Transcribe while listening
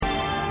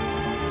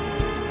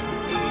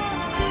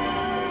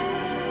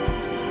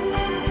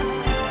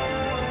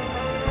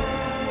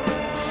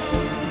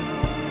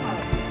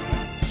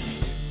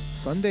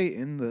Sunday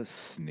in the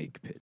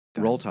Snake Pit.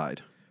 Roll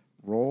Tide.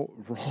 Roll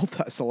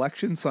Tide.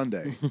 Selection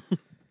Sunday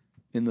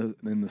in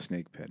the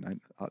Snake Pit.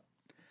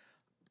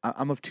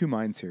 I'm of two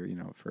minds here. You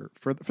know,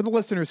 for the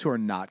listeners who are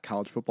not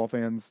college football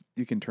fans,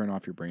 you can turn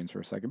off your brains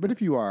for a second. But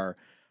if you are,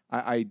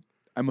 I'm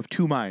of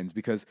two minds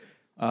because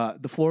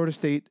the Florida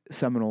State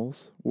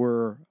Seminoles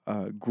were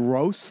a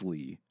gross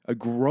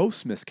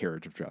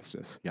miscarriage of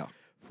justice. Yeah.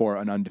 For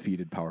an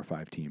undefeated Power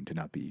 5 team to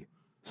not be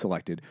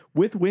selected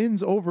with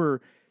wins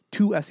over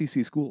two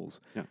SEC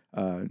schools,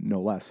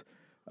 no less.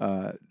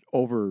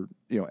 Over,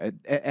 at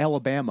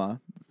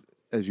Alabama,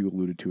 as you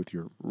alluded to with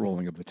your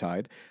rolling of the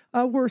tide,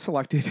 were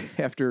selected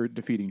after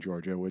defeating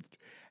Georgia. With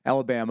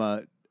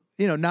Alabama,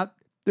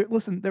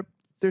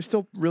 they're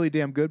still really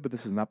damn good, but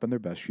this has not been their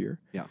best year.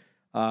 Yeah.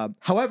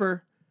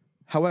 However,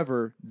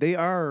 they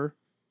are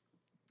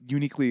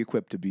uniquely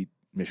equipped to beat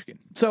Michigan.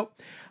 So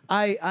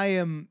I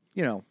am,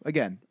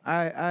 again,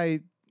 I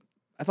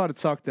thought it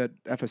sucked that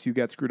FSU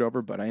got screwed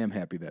over, but I am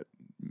happy that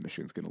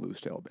Michigan's going to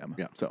lose to Alabama.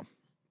 Yeah. So,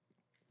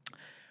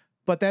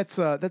 but that's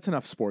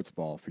enough sports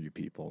ball for you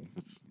people.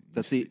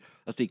 That's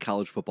the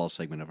college football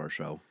segment of our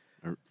show,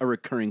 a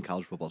recurring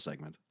college football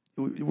segment.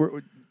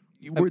 We're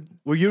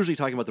usually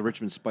talking about the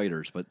Richmond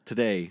Spiders, but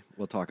today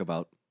we'll talk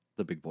about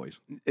the big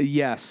boys.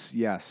 Yes.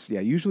 Yeah.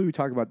 Usually we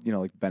talk about,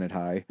 like Bennett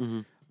High.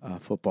 Mm-hmm.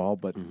 Football,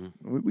 but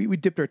we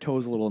dipped our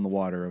toes a little in the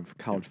water of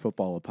college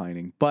football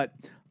opining. But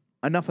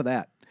enough of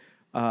that.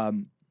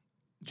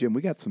 Jim,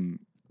 we got some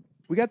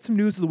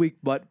news of the week,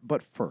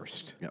 but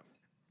first. Yeah.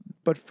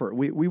 But first,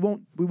 we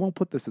won't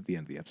put this at the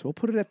end of the episode. We'll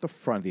put it at the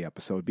front of the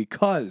episode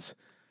because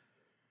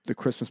the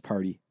Christmas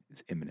party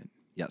is imminent.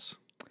 Yes.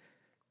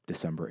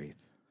 December 8th.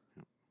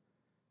 Yeah.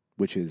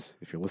 Which is,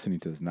 if you're listening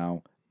to this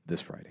now, this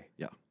Friday.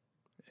 Yeah.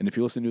 And if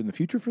you're listening to it in the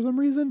future for some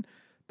reason,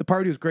 the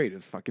party was great. It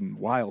was fucking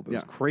wild. It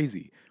was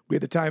crazy. We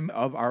had the time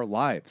of our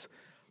lives.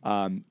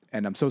 And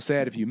I'm so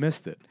sad if you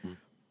missed it.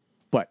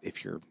 But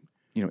if you're,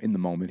 in the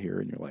moment here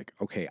and you're like,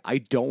 okay, I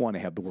don't want to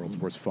have the world's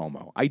worst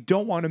FOMO. I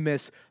don't want to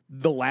miss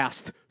the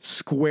last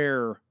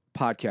Square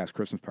podcast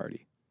Christmas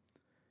party.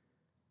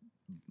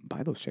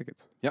 Buy those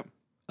tickets. Yep.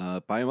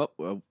 Buy them up.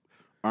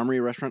 Armory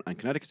Restaurant on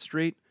Connecticut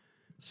Street,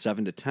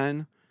 7 to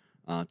 10.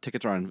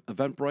 Tickets are on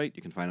Eventbrite.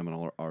 You can find them on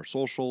all our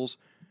socials.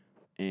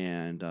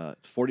 And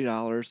it's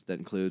 $40. That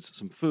includes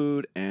some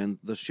food and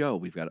the show.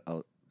 We've got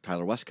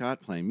Tyler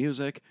Westcott playing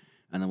music,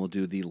 and then we'll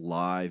do the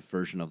live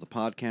version of the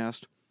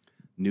podcast.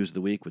 News of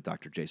the Week with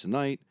Dr. Jason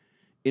Knight,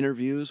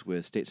 interviews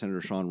with State Senator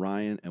Sean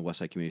Ryan and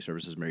Westside Community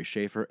Services Mary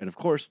Schaefer, and of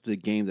course the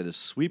game that is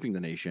sweeping the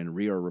nation,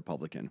 We Are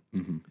Republican.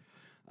 Mm-hmm.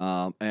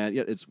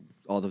 It's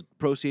all the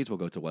proceeds will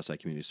go to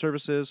Westside Community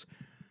Services.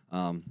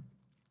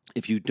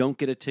 If you don't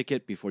get a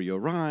ticket before you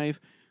arrive,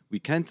 we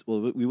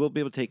will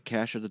be able to take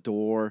cash at the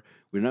door.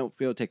 We're not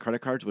be able to take credit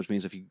cards, which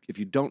means if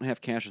you don't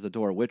have cash at the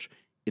door, which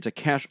it's a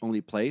cash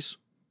only place,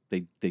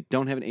 they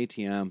don't have an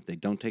ATM, they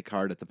don't take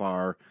card at the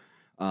bar.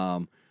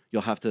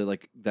 You'll have to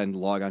then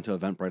log onto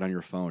Eventbrite on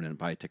your phone and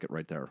buy a ticket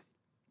right there.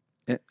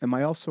 Am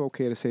I also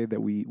okay to say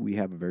that we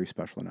have a very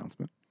special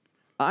announcement?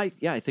 I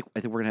think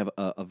we're gonna have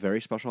a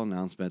very special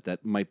announcement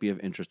that might be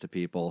of interest to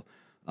people.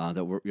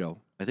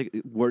 That I think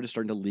word is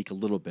starting to leak a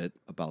little bit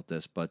about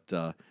this, but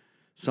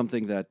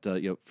something that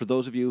for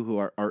those of you who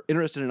are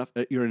interested enough,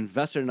 you're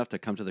invested enough to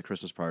come to the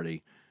Christmas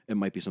party, it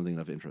might be something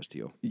of interest to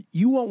you.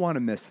 You won't want to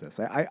miss this.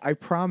 I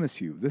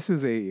promise you. This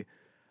is a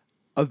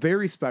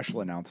very special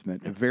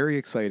announcement, very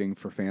exciting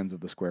for fans of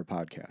the Square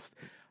podcast.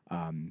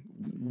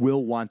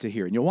 Will want to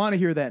hear, and you'll want to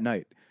hear that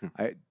night.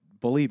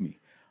 Believe me.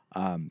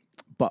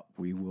 But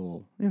we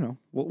will,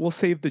 we'll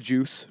save the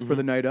juice for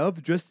the night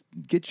of. Just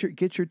get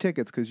your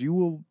tickets because you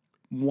will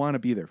want to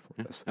be there for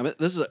this. I mean,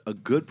 this is a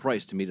good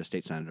price to meet a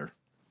state senator.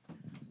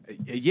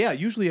 Yeah,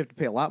 usually you have to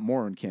pay a lot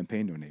more in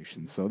campaign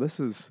donations. So this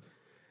is,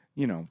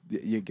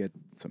 you get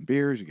some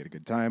beers, you get a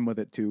good time with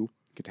it too.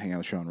 Get to hang out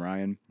with Sean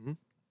Ryan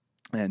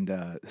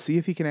and see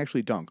if he can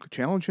actually dunk.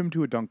 Challenge him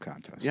to a dunk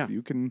contest. Yeah.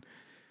 You can,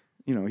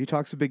 he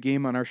talks a big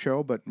game on our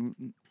show, but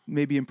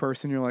maybe in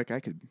person you're like, I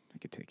could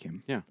take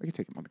him. Yeah. I could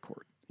take him on the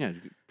court. Yeah, you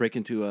could break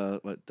into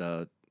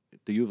the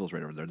Uville's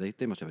right over there.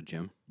 They must have a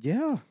gym.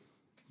 Yeah,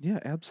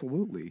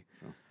 absolutely.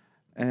 So.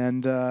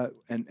 And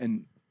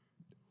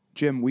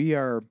Jim,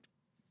 we're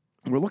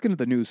looking at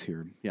the news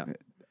here. Yeah.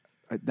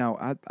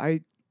 Now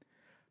I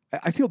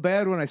feel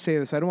bad when I say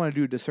this. I don't want to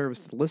do a disservice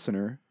to the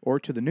listener or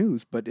to the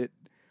news, but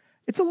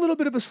it's a little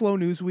bit of a slow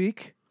news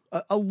week,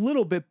 a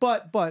little bit.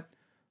 But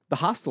the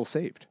hostel's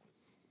saved.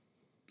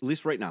 At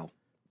least right now.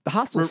 The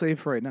hostel's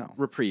saved for right now.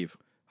 Reprieve.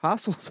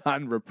 Hostel's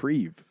on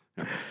reprieve.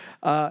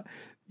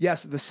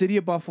 Yes, the city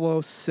of Buffalo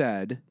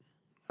said,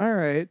 all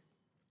right,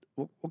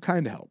 we'll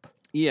kind of help.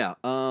 Yeah.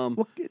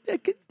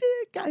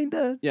 Kind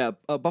of. Yeah,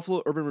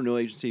 Buffalo Urban Renewal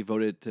Agency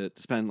voted to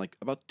spend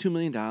about $2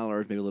 million,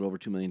 maybe a little over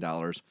 $2 million,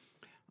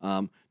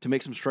 to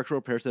make some structural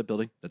repairs to that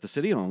building that the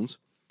city owns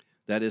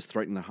that is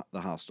threatening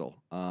the hostel.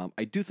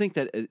 I do think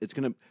that it's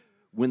going to,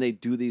 when they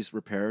do these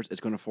repairs, it's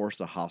going to force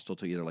the hostel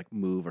to either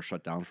move or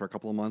shut down for a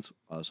couple of months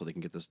so they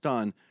can get this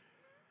done.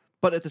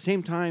 But at the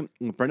same time,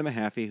 Brenda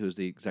Mahaffey, who's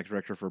the executive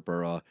director for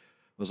Borough,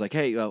 was like,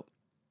 hey,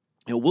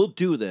 we'll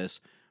do this,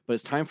 but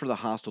it's time for the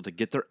hostel to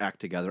get their act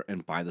together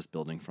and buy this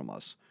building from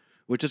us,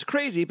 which is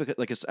crazy because,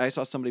 like, I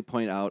saw somebody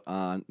point out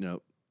on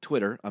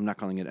Twitter. I'm not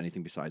calling it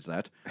anything besides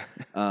that.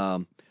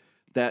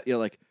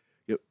 That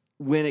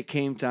when it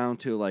came down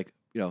to like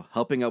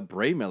helping out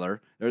Bray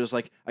Miller, they're just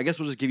like, I guess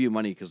we'll just give you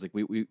money because like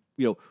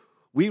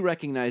we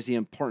recognize the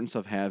importance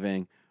of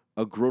having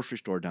a grocery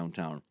store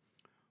downtown,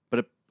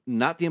 but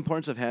not the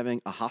importance of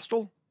having a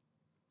hostel.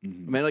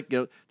 Mm-hmm. I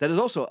mean, that is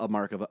also a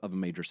mark of a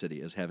major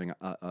city, is having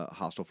a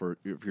hostel for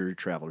your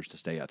travelers to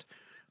stay at.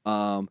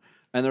 And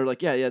they're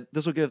like, yeah,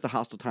 this will give the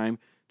hostel time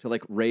to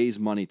like raise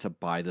money to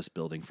buy this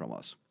building from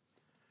us.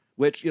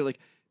 Which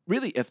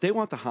really, if they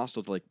want the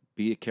hostel to like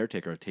be a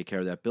caretaker, take care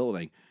of that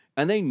building,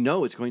 and they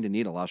know it's going to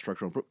need a lot of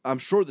structural improvement, I'm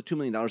sure the $2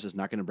 million is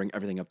not going to bring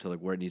everything up to like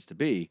where it needs to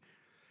be.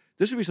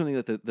 This should be something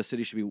that the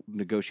city should be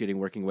negotiating,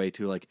 working way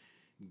to like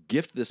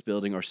gift this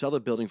building or sell the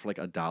building for like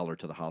 $1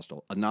 to the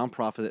hostel. A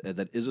nonprofit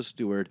that is a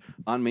steward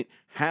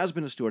has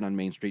been a steward on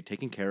Main Street,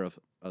 taking care of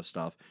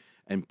stuff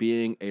and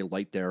being a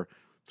light there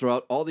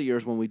throughout all the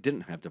years when we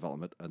didn't have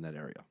development in that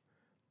area.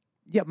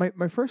 Yeah,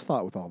 my first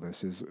thought with all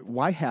this is,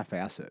 why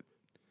half-ass it?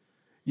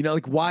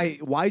 Like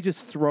why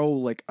just throw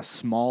like a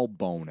small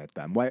bone at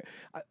them? Why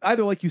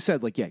either, like you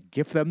said, like, yeah,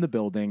 gift them the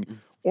building,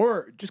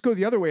 or just go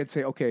the other way and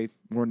say, okay,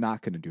 we're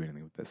not going to do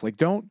anything with this. Like,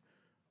 don't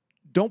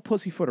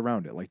pussyfoot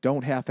around it. Like,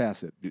 don't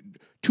half-ass it.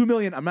 $2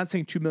 million. I'm not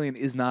saying $2 million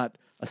is not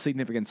a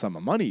significant sum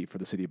of money for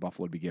the city of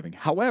Buffalo to be giving.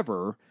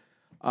 However,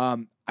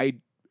 I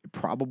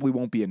probably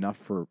won't be enough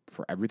for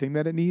everything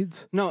that it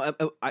needs. No,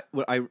 I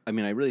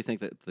mean, I really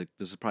think that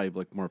this is probably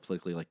like more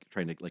politically like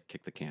trying to like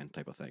kick the can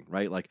type of thing,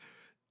 right? Like,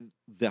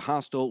 the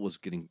hostel was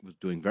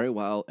doing very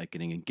well at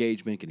getting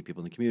engagement, getting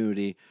people in the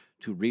community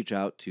to reach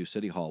out to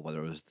City Hall,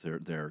 whether it was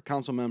their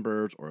council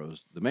members or it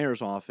was the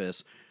mayor's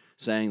office,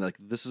 saying like,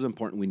 this is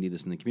important, we need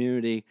this in the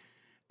community.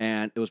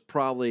 And it was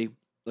probably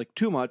like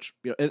too much.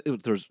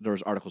 There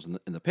was articles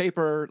in the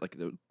paper, like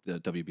the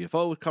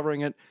WBFO was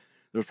covering it.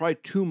 There was probably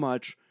too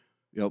much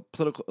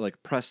political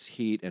like press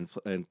heat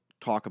and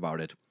talk about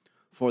it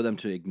for them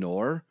to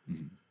ignore.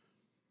 Mm-hmm.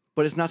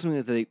 But it's not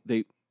something that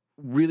they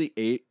really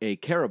A,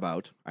 care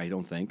about, I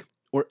don't think,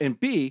 and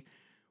B,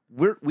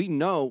 we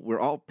know, we're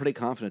all pretty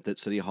confident that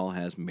City Hall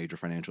has major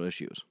financial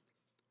issues,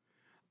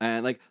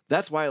 and like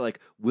that's why like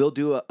we'll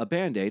do a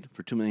Band-Aid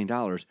for $2 million,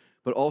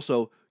 but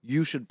also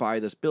you should buy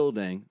this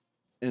building.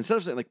 And instead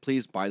of saying like,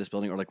 please buy this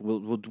building, or like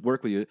we'll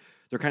work with you,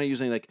 they're kind of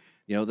using like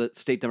the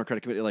state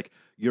Democratic Committee, like,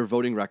 your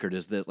voting record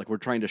is that like we're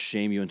trying to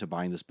shame you into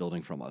buying this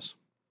building from us,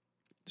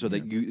 so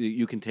that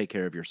you can take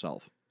care of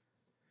yourself.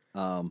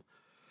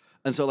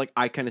 And so, like,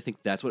 I kind of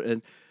think that's what,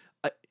 and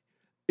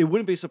it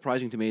wouldn't be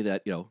surprising to me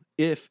that,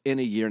 if in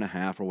a year and a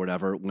half or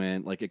whatever,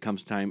 when, like, it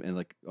comes time and,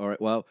 like, all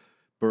right, well,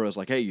 Borough's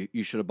like, hey,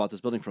 you should have bought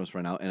this building from us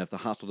right now, and if the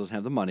hostel doesn't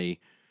have the money,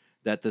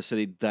 that the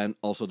city then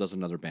also does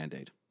another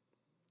Band-Aid.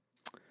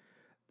 The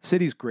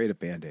city's great at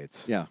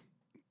Band-Aids. Yeah.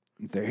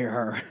 They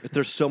are.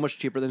 They're so much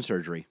cheaper than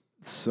surgery.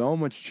 So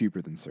much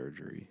cheaper than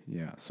surgery,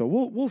 yeah. So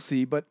we'll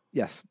see, but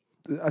yes,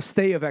 a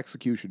stay of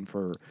execution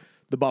for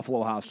the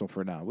Buffalo hostel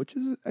for now, which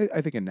is,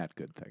 I think, a net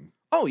good thing.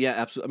 Oh yeah,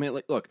 absolutely. I mean,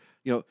 like, look,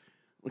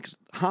 like,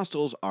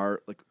 hostels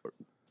are like,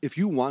 if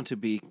you want to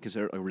be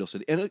considered a real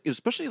city, and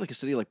especially like a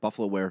city like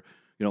Buffalo, where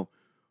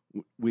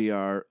we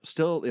are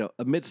still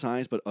a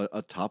mid-sized but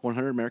a top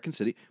 100 American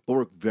city, but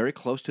we're very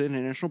close to the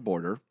international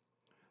border,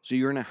 so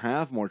you're going to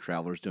have more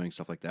travelers doing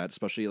stuff like that,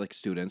 especially like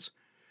students,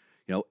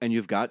 and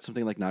you've got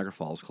something like Niagara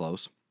Falls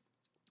close.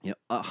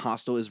 A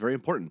hostel is very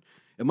important.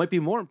 It might be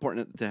more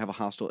important to have a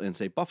hostel in,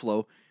 say,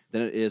 Buffalo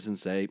than it is in,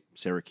 say,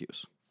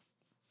 Syracuse,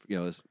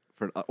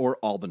 or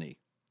Albany.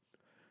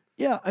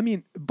 Yeah, I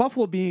mean,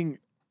 Buffalo being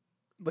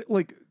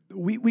like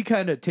we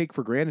kind of take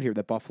for granted here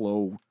that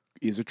Buffalo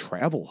is a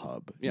travel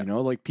hub. Yeah.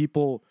 Like,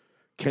 people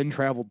can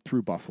travel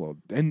through Buffalo,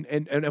 and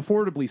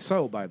affordably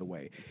so, by the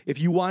way. If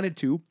you wanted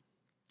to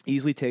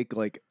easily take,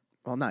 like,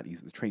 well, not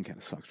easy. The train kind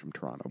of sucks from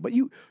Toronto, but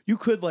you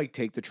could like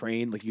take the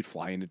train. Like, you'd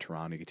fly into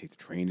Toronto, you could take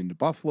the train into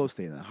Buffalo,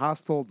 stay in the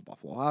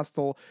Buffalo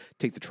hostel,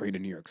 take the train to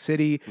New York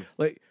City.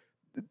 Like,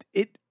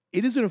 it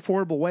is an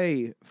affordable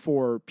way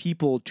for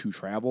people to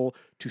travel,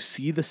 to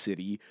see the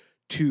city,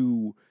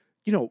 to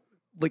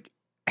like,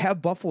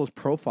 have Buffalo's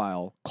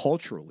profile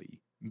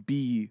culturally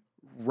be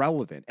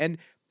relevant. And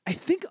I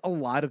think a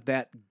lot of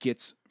that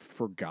gets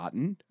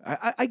forgotten.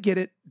 I get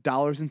it,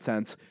 dollars and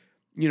cents.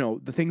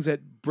 The things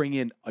that bring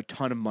in a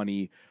ton of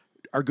money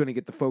are going to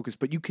get the focus,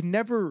 but you can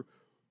never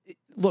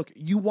look.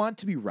 You want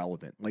to be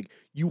relevant. Like,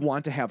 you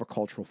want to have a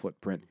cultural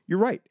footprint. You're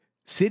right.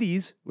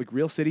 Cities, like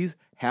real cities,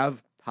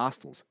 have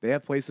hostels. They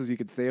have places you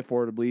can stay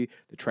affordably.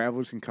 The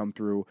travelers can come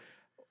through.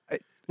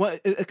 Well,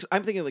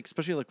 I'm thinking, like,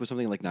 especially like with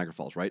something like Niagara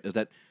Falls, right? Is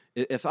that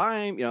if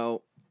I'm,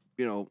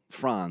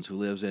 Franz, who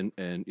lives in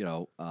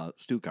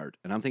Stuttgart,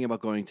 and I'm thinking about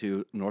going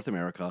to North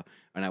America,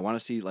 and I want to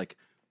see like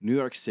New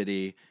York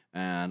City,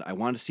 and I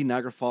want to see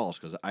Niagara Falls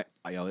because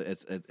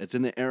it's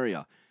in the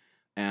area,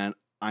 and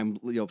I'm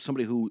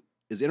somebody who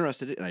is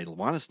interested and I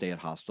want to stay at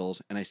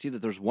hostels, and I see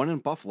that there's one in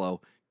Buffalo,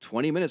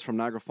 20 minutes from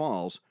Niagara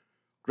Falls.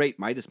 great.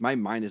 My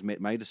mind is made.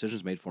 My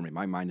decision's made for me.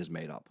 My mind is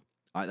made up.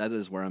 That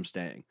is where I'm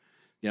staying.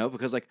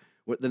 Because like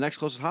the next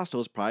closest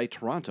hostel is probably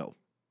Toronto.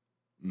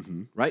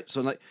 Mm-hmm. Right.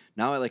 So like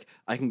now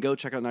I can go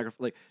check out Niagara.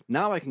 Like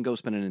now I can go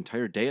spend an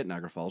entire day at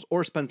Niagara Falls,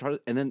 or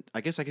and then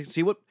I guess I can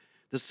see what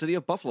the city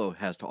of Buffalo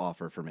has to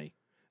offer for me,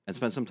 and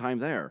spend some time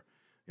there.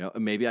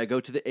 And maybe I go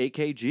to the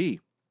AKG.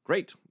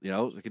 Great.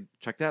 I could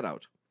check that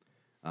out.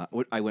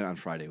 I went on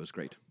Friday. It was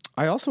great.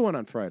 I also went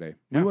on Friday.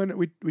 Yeah.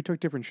 We took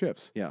different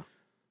shifts. Yeah.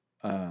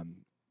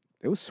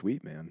 It was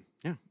sweet, man.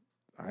 Yeah.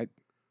 I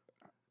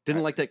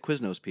didn't like that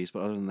Quiznos piece,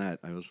 but other than that,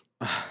 I was.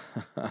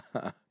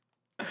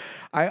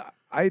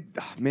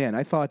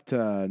 I thought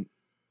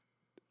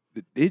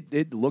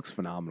it looks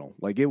phenomenal.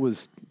 Like it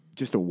was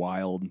just a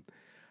wild.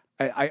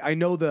 I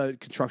know the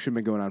construction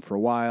been going on for a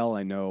while.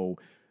 I know,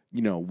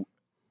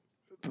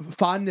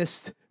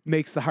 fondness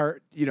makes the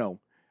heart,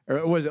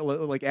 or was it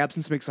like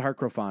absence makes the heart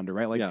grow fonder,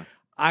 right? Like yeah.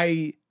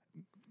 I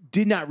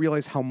did not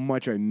realize how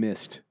much I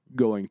missed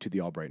going to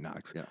the Albright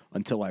Knox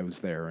until I was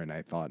there, and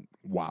I thought,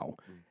 wow,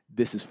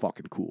 this is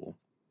fucking cool.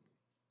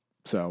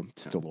 So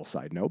just a little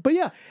side note, but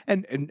yeah,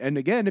 and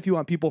again, if you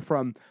want people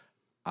from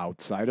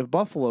outside of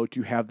Buffalo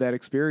to have that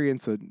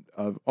experience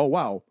of oh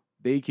wow,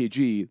 the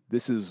AKG,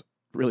 this is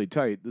really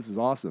tight, this is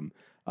awesome.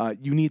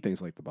 You need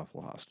things like the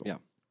Buffalo Hostel. Yeah.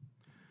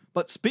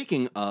 But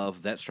speaking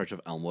of that stretch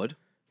of Elmwood,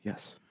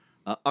 yes,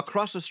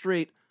 across the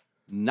street,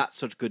 not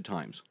such good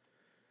times.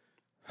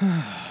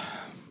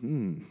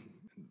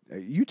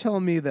 You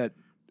telling me that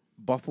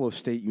Buffalo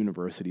State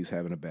University is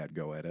having a bad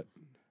go at it?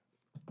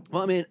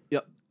 Well, I mean,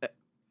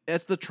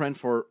 it's the trend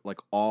for like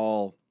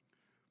all,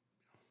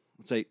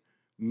 let's say,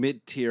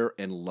 mid-tier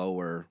and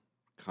lower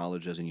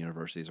colleges and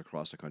universities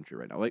across the country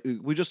right now. Like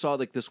we just saw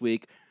like this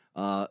week,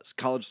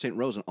 College of St.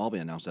 Rose in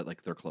Albany announced that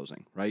like they're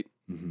closing, right?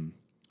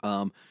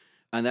 Mm-hmm.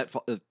 And that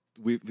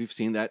we've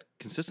seen that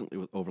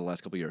consistently over the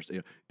last couple of years.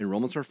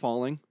 Enrollments are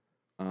falling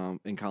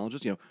in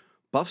colleges.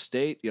 Buff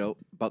State,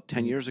 about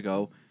 10 years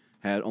ago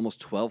had almost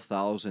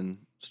 12,000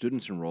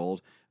 students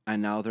enrolled,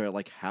 and now they're at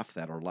like half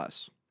that or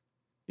less.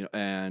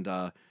 And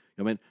I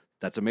mean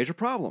that's a major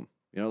problem.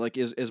 Like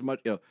as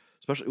much,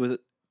 especially with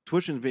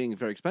tuition being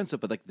very expensive,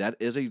 but like that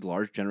is a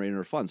large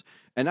generator of funds,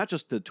 and not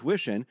just the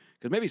tuition,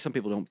 because maybe some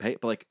people don't pay,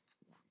 but like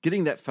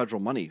getting that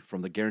federal money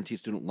from the guaranteed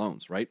student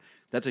loans, right?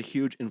 That's a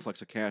huge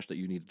influx of cash that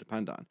you need to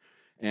depend on,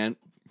 and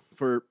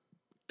for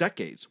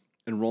decades,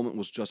 enrollment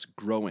was just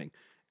growing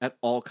at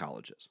all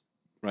colleges,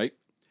 right?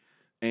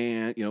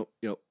 And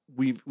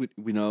we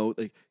know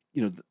like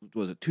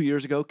was it 2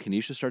 years ago?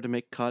 Canisius started to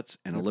make cuts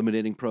and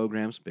eliminating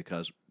programs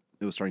because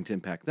it was starting to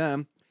impact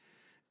them,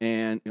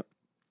 and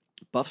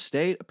Buff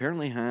State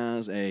apparently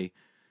has a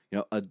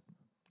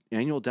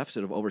annual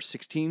deficit of over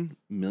 $16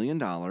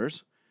 million,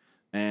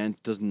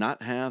 and does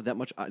not have that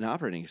much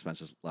operating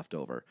expenses left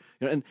over.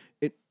 You're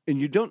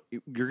going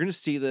to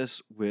see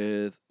this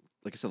with,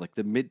 like I said, like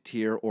the mid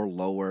tier or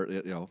lower.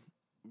 You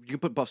can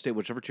put Buff State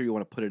whichever tier you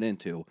want to put it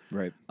into.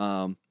 Right.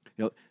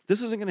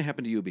 This isn't going to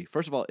happen to UB.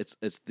 First of all, it's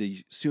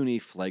the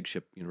SUNY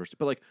flagship university,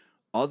 but like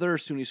other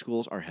SUNY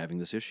schools are having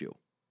this issue,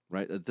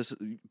 right?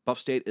 Buff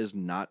State is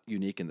not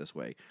unique in this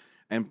way,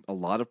 and a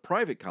lot of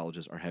private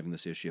colleges are having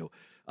this issue.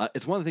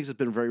 It's one of the things that's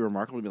been very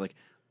remarkable to me. Like,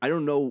 I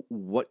don't know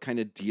what kind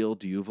of deal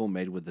DeUville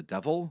made with the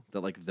devil that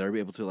like they're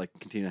able to like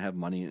continue to have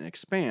money and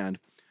expand.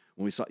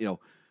 When we saw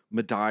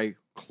Medaille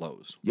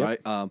close,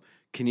 right?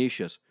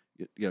 Canisius,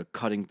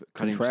 cutting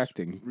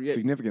contracting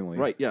significantly,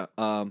 right? Yeah,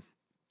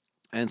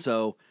 and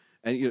so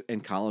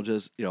and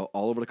colleges,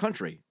 all over the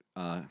country,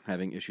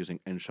 having issues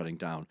and shutting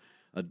down,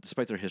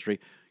 despite their history.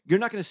 You're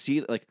not going to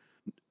see like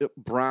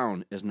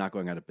Brown is not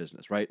going out of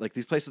business, right? Like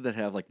these places that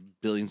have like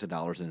billions of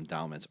dollars in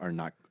endowments are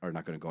not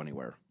going to go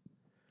anywhere.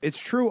 It's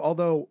true,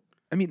 although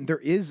I mean there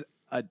is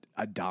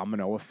a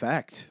domino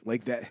effect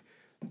like that.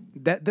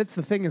 That's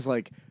the thing is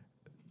like,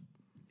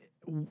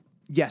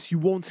 yes, you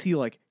won't see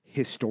like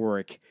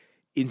historic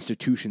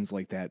institutions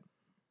like that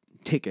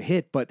take a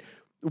hit, but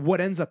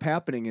what ends up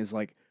happening is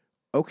like,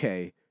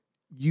 okay,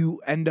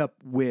 you end up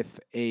with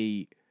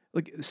a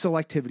like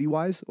selectivity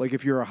wise, like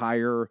if you're a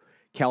higher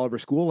caliber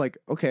school, like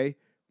okay,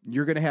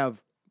 you're gonna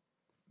have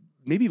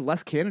maybe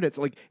less candidates.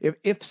 Like if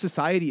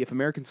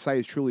American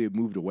society has truly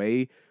moved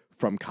away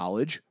from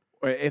college,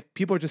 or if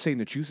people are just saying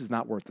the juice is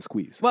not worth the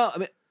squeeze. Well, I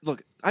mean,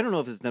 look, I don't know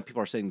if enough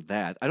people are saying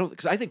that. I don't,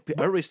 because I think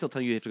everybody's still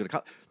telling you have to go to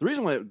college. The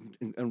reason why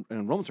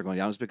enrollments are going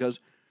down is because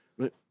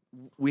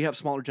we have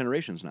smaller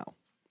generations now,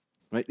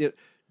 right?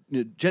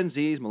 Gen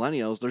Zs,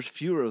 millennials, there's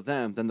fewer of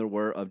them than there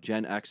were of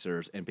Gen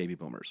Xers and baby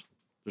boomers.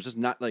 There's just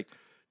not like,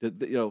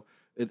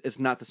 it's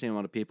not the same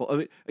amount of people. I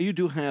mean, you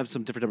do have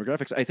some different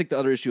demographics. I think the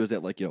other issue is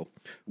that, like,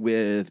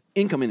 with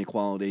income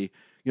inequality,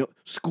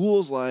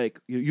 schools like,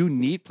 you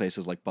need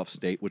places like Buff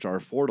State, which are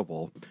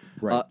affordable.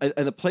 Right.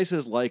 And the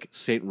places like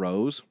St.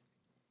 Rose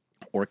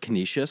or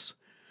Canisius,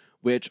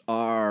 which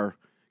are,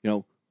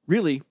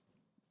 really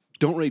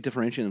don't really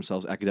differentiate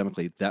themselves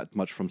academically that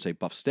much from, say,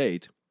 Buff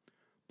State,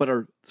 but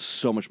are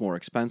so much more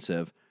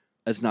expensive,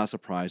 it's not a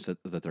surprise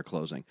that they're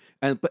closing.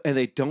 And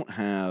they don't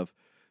have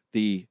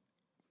the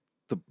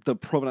the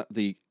provenance,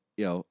 the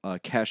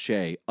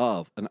cachet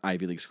of an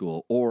Ivy League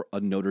school or a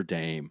Notre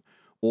Dame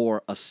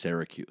or a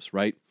Syracuse,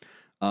 right?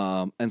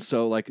 And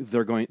so like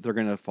they're going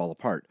to fall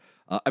apart.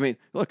 I mean,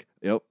 look,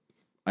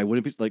 I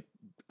wouldn't be like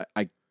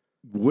I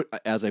would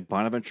as a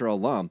Bonaventure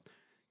alum.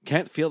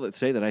 Can't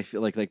say that I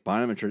feel like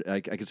Bonaventure.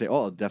 I could say,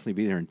 oh, I'll definitely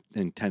be there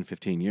in 10,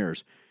 15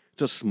 years.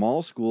 It's a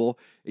small school.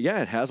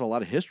 Yeah, it has a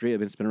lot of history. I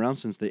mean, it's been around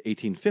since the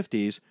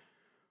 1850s.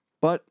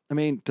 But, I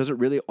mean, does it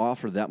really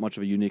offer that much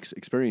of a unique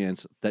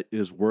experience that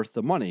is worth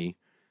the money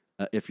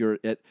if you're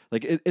at,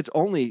 like, its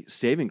only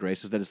saving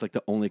grace is that it's, like,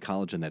 the only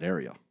college in that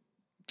area.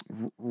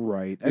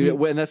 Right. I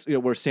mean, and that's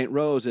where St.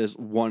 Rose is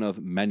one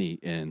of many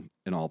in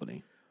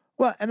Albany.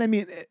 Well, and I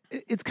mean,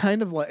 it's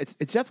kind of like,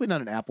 it's definitely not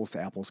an apples to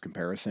apples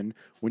comparison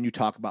when you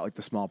talk about like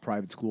the small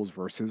private schools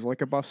versus like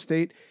a Buff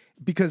State,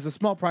 because the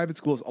small private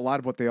schools, a lot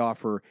of what they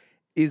offer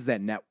is that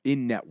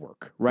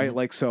network, right? Mm-hmm.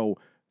 Like, so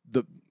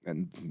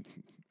and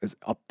as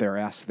up their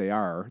ass they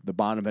are, the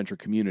Bonaventure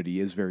community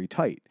is very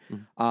tight.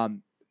 Mm-hmm.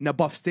 Now,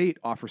 Buff State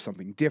offers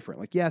something different.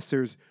 Like, yes,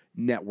 there's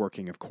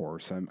networking, of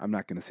course. I'm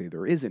not going to say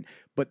there isn't,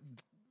 but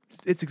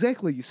it's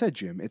exactly what you said,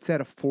 Jim. It's that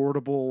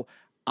affordable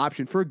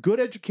option for a good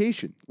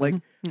education. Like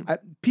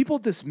people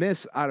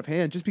dismiss out of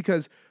hand just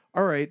because,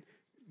 all right,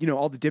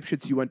 all the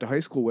dipshits you went to high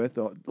school with,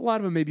 a lot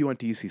of them maybe went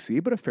to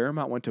ECC, but a fair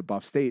amount went to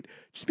Buff State.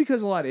 Just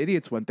because a lot of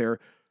idiots went there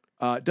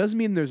doesn't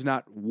mean there's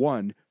not,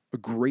 one, a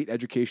great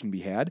education to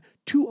be had,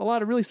 two, a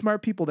lot of really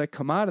smart people that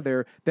come out of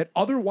there that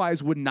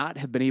otherwise would not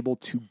have been able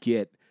to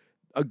get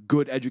a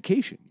good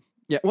education.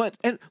 Yeah, well,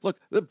 and look,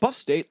 the Buff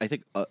State, I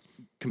think,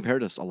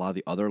 compared to a lot of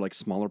the other like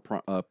smaller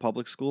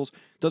public schools,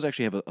 does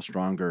actually have a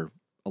stronger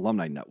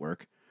alumni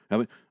network. I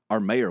mean, our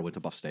mayor went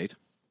to Buff State,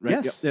 right?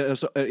 Yes. Yeah,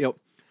 so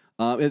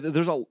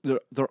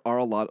there are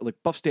a lot like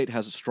Buff State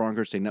has a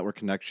stronger say network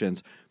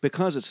connections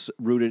because it's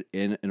rooted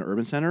in an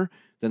urban center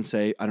than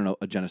say I don't know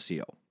a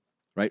Geneseo,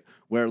 right?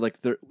 Where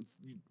like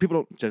people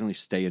don't generally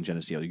stay in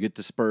Geneseo. You get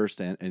dispersed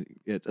and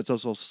it's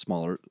also a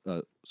smaller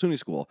SUNY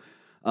school.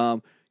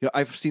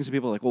 I've seen some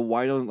people like, well,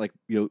 why don't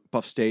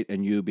Buff State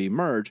and UB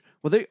merge?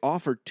 Well, they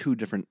offer two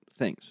different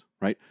things,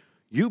 right?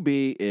 UB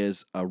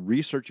is a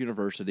research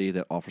university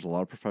that offers a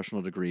lot of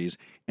professional degrees,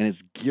 and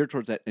it's geared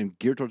towards that and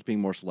geared towards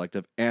being more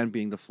selective and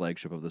being the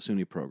flagship of the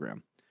SUNY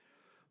program.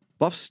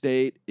 Buff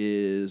State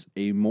is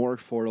a more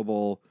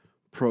affordable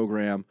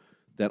program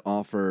that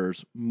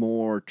offers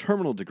more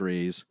terminal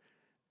degrees,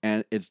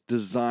 and it's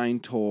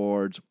designed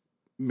towards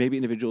maybe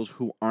individuals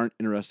who aren't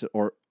interested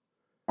or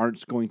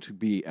aren't going to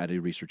be at a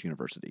research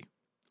university,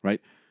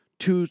 right?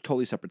 Two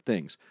totally separate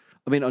things.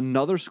 I mean,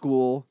 another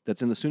school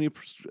that's in the SUNY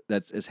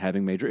that is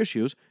having major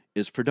issues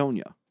is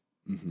Fredonia,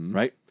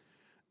 right?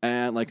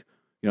 And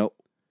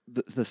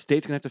the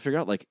state's gonna have to figure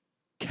out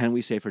can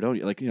we say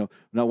Fredonia?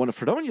 Now one of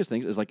Fredonia's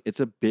things is it's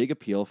a big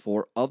appeal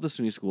of the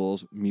SUNY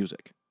schools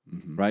music,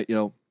 right?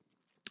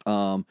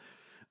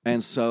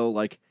 And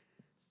so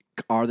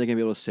are they gonna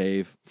be able to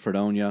save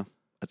Fredonia?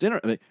 That's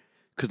interesting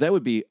because that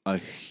would be a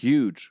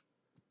huge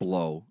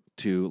blow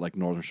to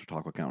northern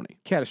Chautauqua County.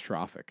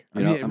 Catastrophic.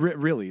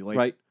 Really,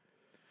 right.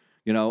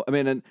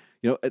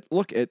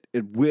 Look at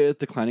with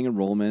declining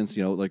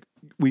enrollments,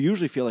 we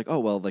usually feel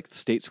the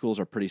state schools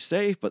are pretty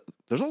safe, but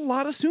there's a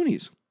lot of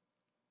SUNYs.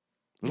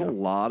 There's a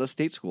lot of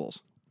state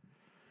schools,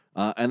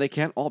 and they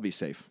can't all be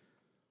safe.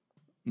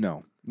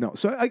 No.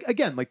 So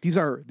again, these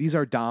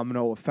are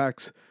domino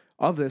effects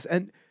of this.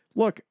 And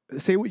look,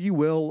 say what you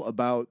will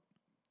about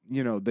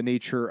the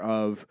nature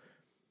of,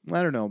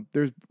 I don't know.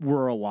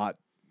 We're a lot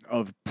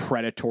of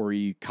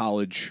predatory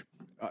college,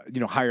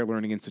 higher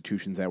learning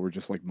institutions that were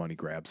just money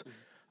grabs.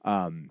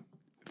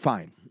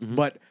 Fine.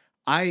 But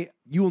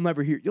you'll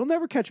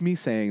never catch me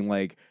saying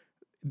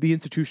the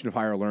institution of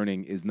higher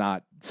learning is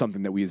not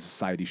something that we as a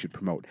society should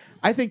promote.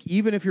 I think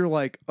even if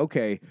you're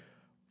okay,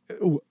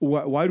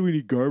 why do we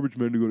need garbage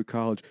men to go to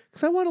college?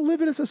 Because I want to live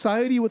in a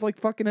society with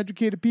fucking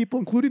educated people,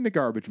 including the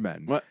garbage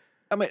men. What?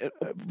 I mean,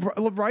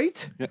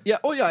 right? Yeah.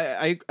 Oh,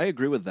 yeah. I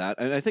agree with that,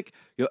 and I think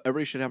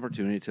everybody should have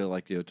opportunity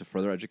to to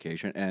further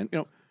education and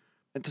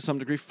and to some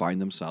degree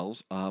find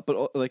themselves. But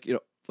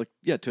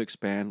to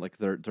expand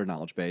their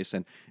knowledge base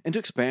and to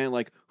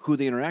expand who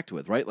they interact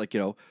with. Right.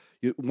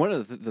 One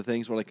of the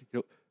things where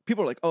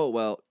people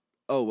are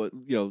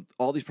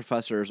all these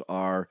professors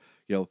are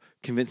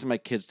convincing my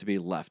kids to be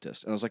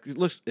leftist, and I was like,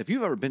 look, if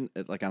you've ever been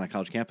on a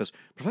college campus,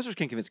 professors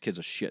can't convince kids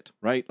of shit,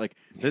 right?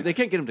 They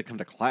can't get them to come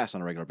to class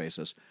on a regular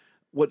basis.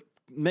 What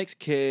makes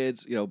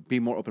kids,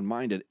 be more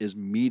open-minded is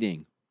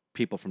meeting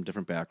people from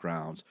different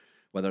backgrounds,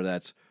 whether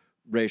that's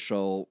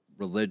racial,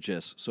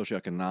 religious,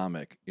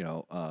 socioeconomic,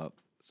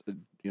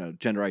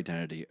 gender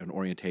identity and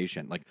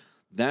orientation.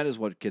 That is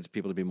what gets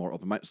people to be more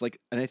open-minded.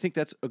 And I think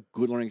that's a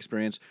good learning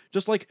experience.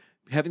 Just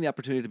having the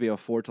opportunity to be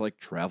afford to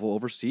travel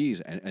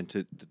overseas and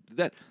to do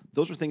that.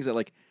 Those are things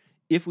that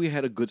if we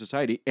had a good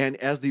society and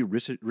as the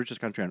richest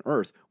country on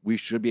earth, we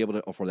should be able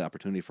to afford the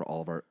opportunity for all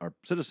of our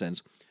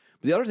citizens.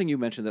 But the other thing you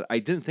mentioned that I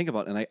didn't think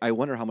about, and I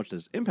wonder how much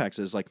this impacts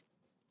is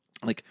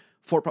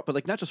for profit,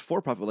 but not just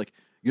for profit, but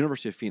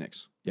University of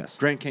Phoenix, yes,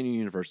 Grand Canyon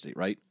University,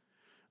 right?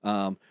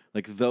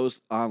 Like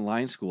those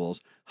online schools,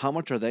 how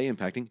much are they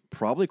impacting?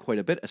 Probably quite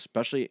a bit,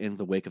 especially in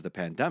the wake of the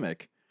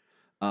pandemic,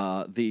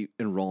 the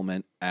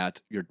enrollment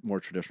at your more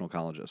traditional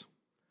colleges.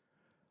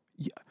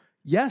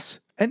 Yes.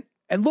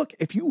 And look,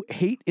 if you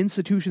hate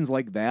institutions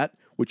like that,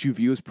 which you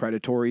view as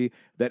predatory,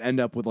 that end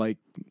up with like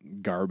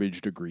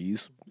garbage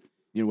degrees,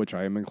 which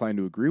I am inclined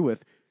to agree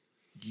with,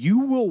 you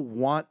will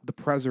want the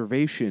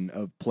preservation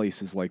of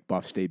places like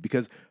Buff State,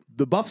 because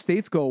the Buff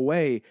States go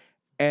away,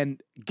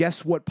 and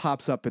guess what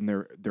pops up in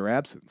their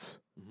absence,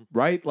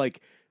 right?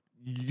 Like,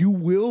 you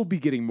will be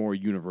getting more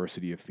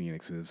University of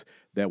Phoenixes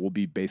that will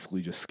be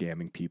basically just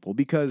scamming people,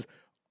 because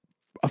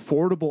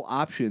affordable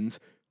options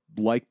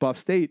like Buff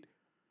State,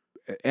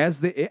 as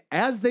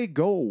they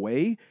go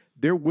away,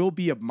 there will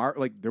be a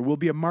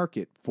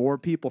market for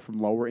people from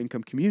lower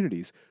income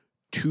communities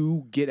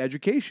to get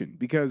education,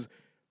 because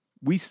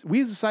we as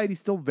a society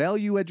still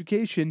value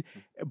education,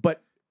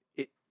 but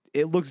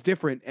it looks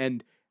different,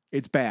 and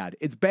it's bad.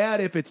 It's bad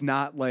if it's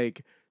not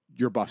like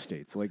your Buff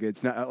States, like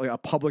it's not like a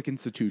public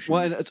institution.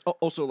 Well, and it's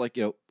also like,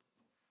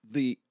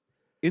 the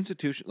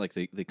institution, like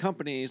the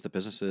companies, the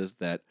businesses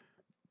that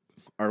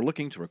are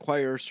looking to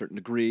require certain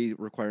degree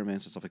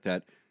requirements and stuff like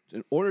that,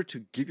 in order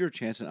to give you a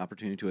chance and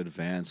opportunity to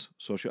advance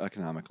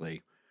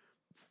socioeconomically,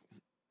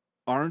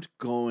 aren't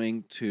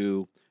going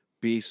to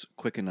be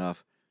quick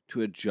enough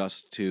to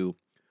adjust to,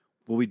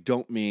 well, we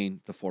don't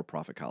mean the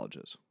for-profit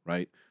colleges,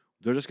 right?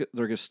 They're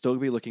going to still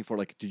be looking for,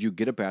 like, did you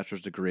get a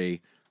bachelor's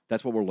degree?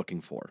 That's what we're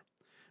looking for.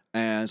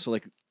 And so,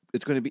 like,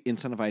 it's going to be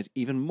incentivized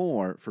even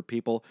more for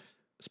people,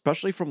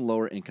 especially from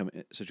lower income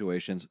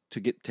situations, to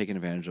get taken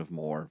advantage of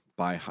more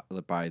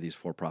by these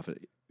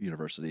for-profit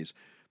universities,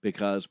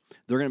 because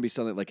they're going to be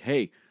something like,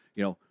 hey,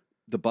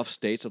 the Buff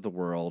States of the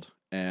world,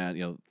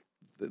 and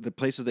the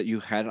places that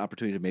you had an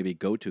opportunity to maybe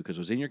go to because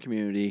it was in your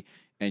community,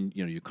 and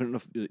you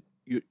couldn't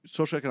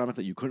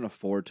socioeconomically you couldn't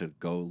afford to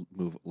go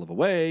live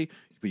away,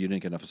 but you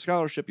didn't get enough of a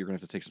scholarship. You're going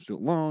to have to take some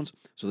student loans.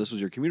 So this was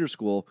your commuter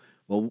school.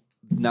 Well,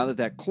 now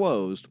that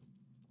closed,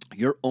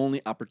 your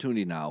only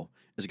opportunity now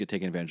is to get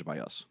taken advantage of by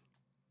us.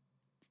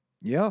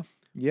 Yeah.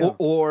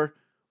 Or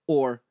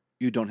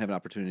you don't have an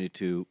opportunity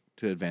to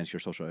advance your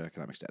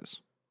socioeconomic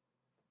status.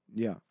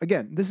 Yeah.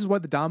 Again, this is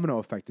what the domino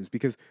effect is,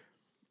 because,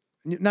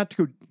 not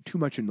to go too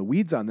much in the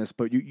weeds on this,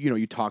 but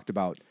you talked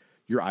about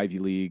your Ivy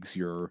Leagues,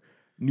 your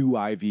new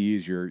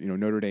Ivies, your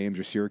Notre Dame's,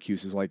 your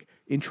Syracuse's, like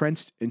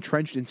entrenched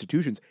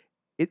institutions.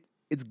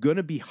 It's going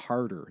to be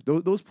harder.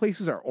 Those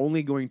places are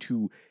only going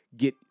to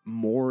get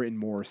more and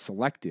more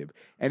selective,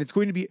 and it's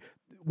going to be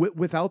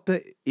without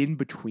the in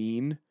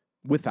between,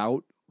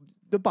 without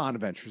the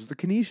Bonaventures, the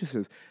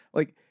Canisiuses,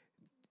 like.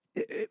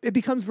 It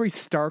becomes very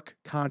stark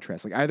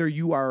contrast. Like, either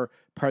you are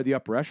part of the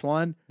upper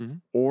echelon,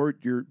 or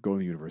you're going to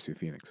the University of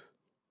Phoenix.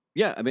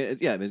 Yeah, I mean,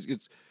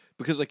 it's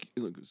because, like,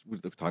 we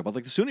talk about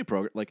like the SUNY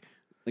program, like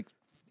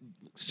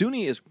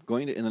SUNY is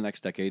going to, in the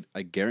next decade,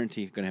 I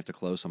guarantee, going to have to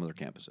close some of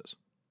their campuses.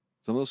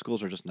 Some of those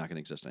schools are just not going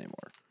to exist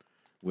anymore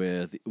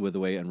with the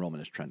way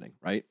enrollment is trending,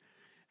 right?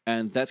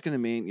 And that's going to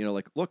mean,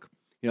 look,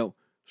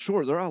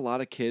 sure, there are a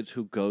lot of kids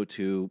who go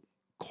to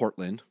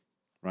Cortland,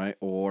 right,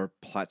 or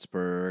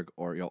Plattsburgh,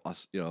 or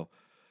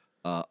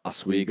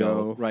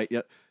Oswego, right?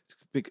 Yeah,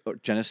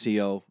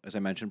 Geneseo, as I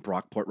mentioned,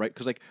 Brockport, right?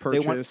 Because, like,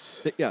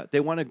 Purchase, they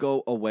want to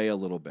go away a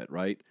little bit,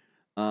 right?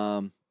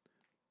 But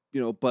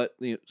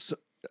so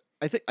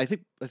I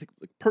think like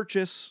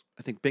Purchase,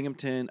 I think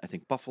Binghamton, I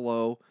think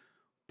Buffalo,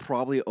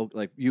 probably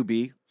like UB,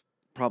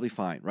 probably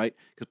fine, right?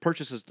 Because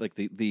Purchase is like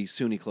the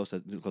SUNY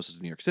closest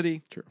to New York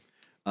City. Sure.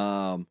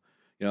 And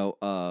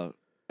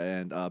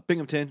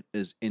Binghamton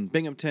is in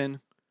Binghamton.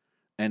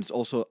 And it's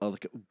also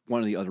like one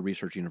of the other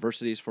research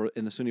universities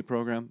in the SUNY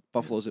program.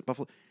 Buffalo's at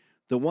Buffalo.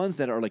 The ones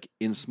that are like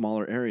in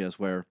smaller areas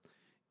where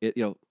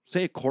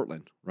say at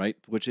Cortland, right?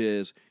 Which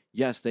is,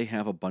 yes, they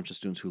have a bunch of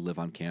students who live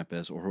on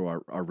campus or who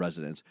are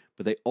residents,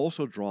 but they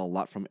also draw a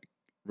lot from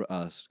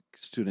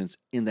students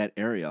in that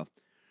area.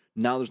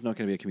 Now there's not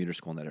going to be a commuter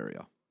school in that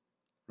area,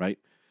 right?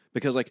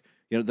 Because, like,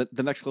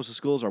 the next closest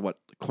schools are what?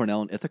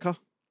 Cornell and Ithaca?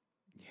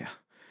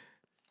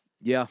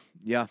 Yeah.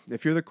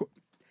 If you're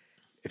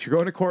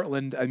going to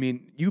Cortland, I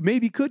mean, you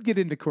maybe could get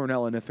into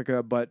Cornell and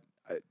Ithaca, but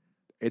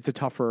it's a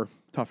tougher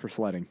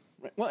sledding.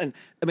 Right. Well, and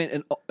I mean,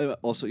 and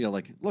also,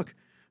 look,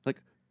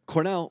 like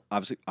Cornell,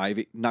 obviously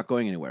Ivy, not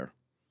going anywhere.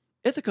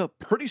 Ithaca,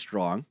 pretty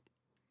strong,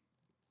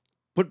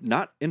 but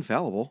not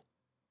infallible.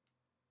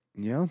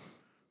 Yeah.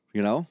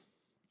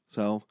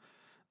 So,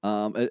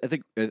 I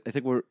think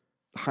we're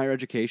higher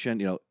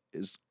education.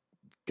 Is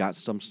got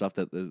some stuff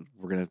that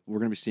we're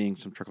gonna be seeing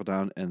some trickle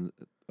down in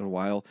a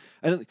while.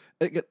 And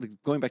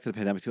going back to the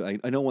pandemic too,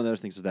 I know one of the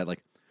other things is that,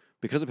 like,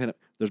 because of the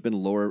pandemic, there's been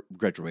lower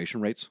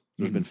graduation rates.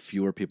 There's been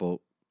fewer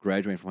people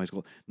graduating from high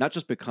school, not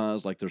just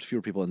because, like, there's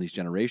fewer people in these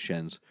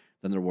generations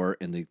than there were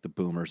in the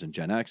boomers and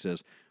Gen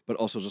X's, but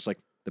also just, like,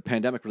 the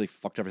pandemic really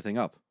fucked everything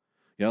up.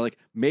 Like,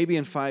 maybe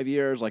in 5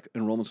 years, like,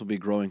 enrollments will be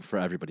growing for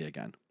everybody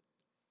again.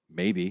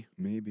 Maybe.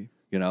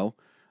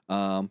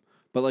 But,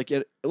 like,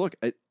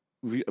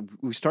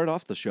 we start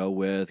off the show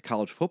with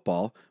college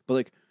football, but,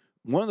 like,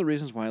 one of the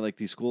reasons why like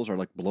these schools are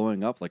like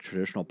blowing up like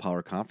traditional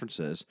power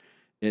conferences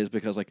is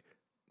because like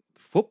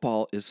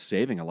football is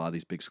saving a lot of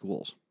these big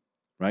schools,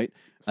 right?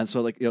 And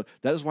so like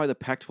that is why the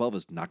Pac-12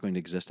 is not going to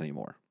exist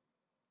anymore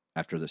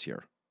after this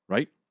year,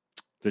 right?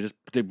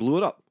 They blew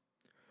it up.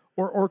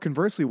 Or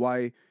conversely,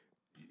 why,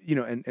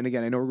 and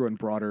again, I know we're going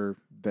broader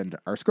than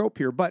our scope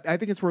here, but I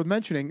think it's worth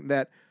mentioning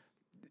that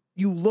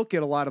you look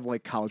at a lot of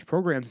like college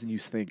programs and you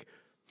think,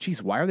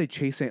 geez, why are they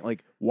chasing,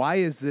 like, why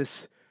is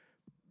this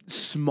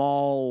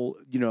small,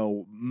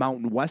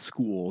 Mountain West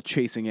school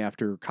chasing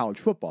after college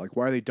football? Like,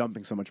 why are they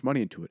dumping so much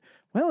money into it?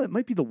 Well, it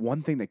might be the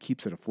one thing that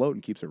keeps it afloat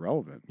and keeps it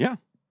relevant. Yeah.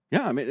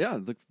 Yeah. I mean, yeah.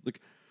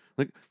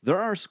 Like there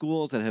are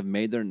schools that have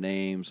made their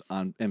names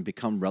on and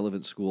become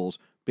relevant schools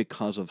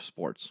because of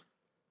sports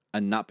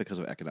and not because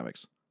of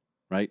academics,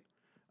 right?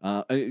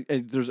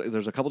 There's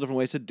a couple different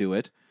ways to do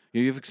it.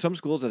 You have some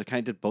schools that kind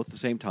of did both at the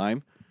same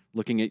time.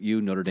 Looking at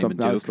you, Notre Dame and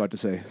Duke. I was about to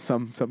say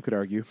some could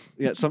argue.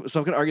 Yeah, some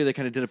could argue they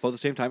kind of did it both at the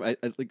same time. I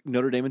like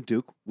Notre Dame and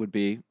Duke would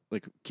be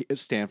like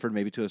Stanford,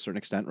 maybe to a certain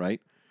extent,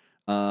 right?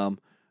 And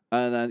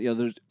then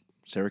there's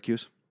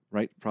Syracuse,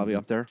 right? Probably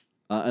up there.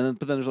 But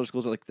then there's other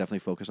schools that like definitely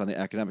focus on the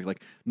academic.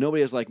 Like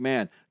nobody is like,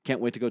 man,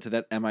 can't wait to go to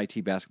that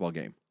MIT basketball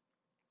game.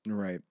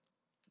 Right.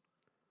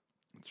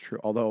 It's true.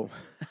 Although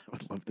I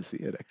would love to see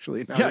it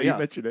actually. Now that you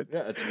mention it.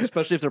 Yeah,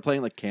 especially if they're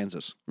playing like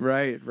Kansas.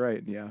 Right.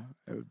 Yeah,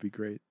 that would be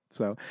great.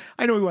 So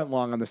I know we went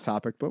long on this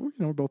topic, but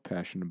we're both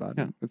passionate about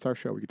it. It's our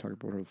show. We can talk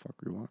about whatever the fuck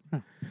we want.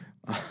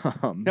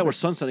 Yeah, we're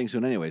sunsetting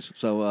soon, anyways.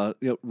 So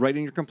write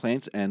in your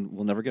complaints, and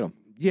we'll never get them.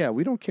 Yeah,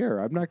 we don't care.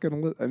 I'm not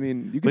gonna. I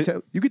mean, you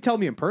could tell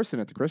me in person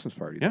at the Christmas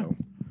party. Yeah.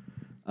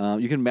 Though.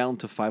 You can mail them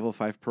to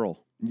 505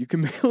 Pearl. You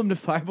can mail them to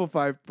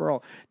 505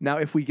 Pearl. Now,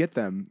 if we get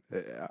them,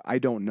 I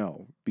don't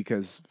know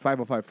because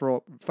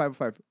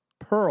 505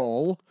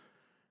 Pearl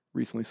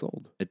recently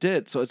sold. It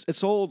did. So it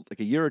sold like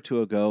a year or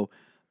two ago.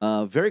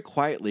 Very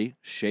quietly,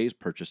 Shays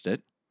purchased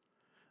it,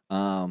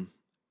 and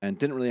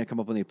didn't really come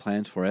up with any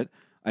plans for it.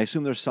 I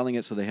assume they're selling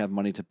it so they have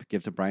money to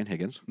give to Brian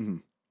Higgins.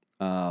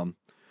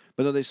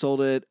 But no, they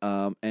sold it,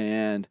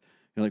 and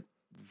like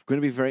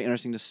going to be very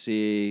interesting to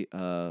see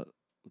the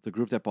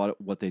group that bought it,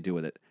 what they do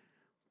with it.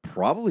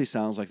 Probably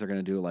sounds like they're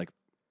going to do like,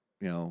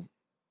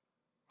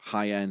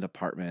 high-end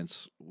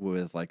apartments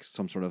with like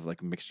some sort of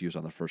like mixed use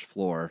on the first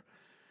floor.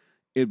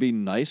 It'd be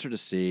nicer to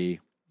see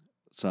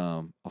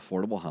some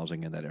affordable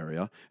housing in that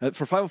area.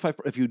 For 505,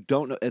 if you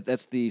don't know,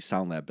 that's the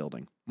Sound Lab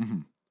building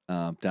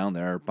down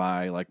there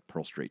by like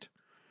Pearl Street,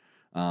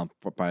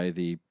 by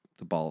the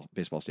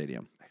baseball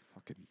stadium. I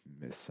fucking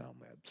miss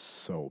Sound Lab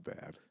so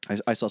bad.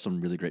 I saw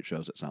some really great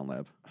shows at Sound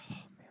Lab. Oh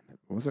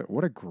man,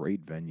 what a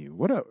great venue.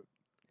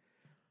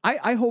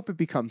 I hope it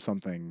becomes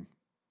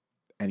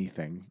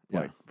anything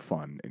like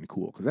fun and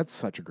cool because that's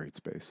such a great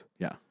space.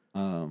 Yeah.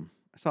 I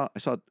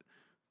saw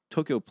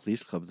Tokyo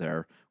Police Club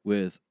there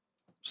with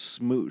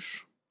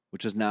Smoosh,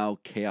 which is now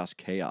Chaos,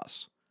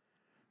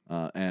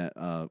 and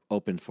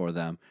opened for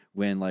them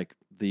when like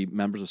the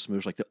members of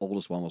Smoosh, like the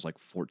oldest one was like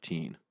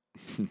 14.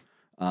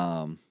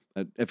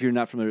 If you're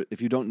not familiar,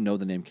 if you don't know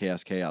the name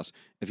Chaos,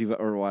 if you've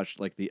ever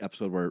watched like the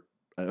episode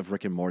of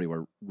Rick and Morty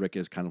where Rick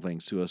is contemplating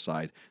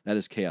suicide, that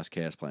is Chaos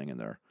playing in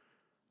there.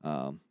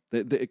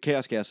 The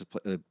Chaos has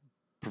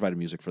provided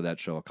music for that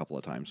show a couple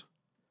of times.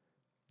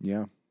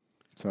 Yeah.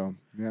 So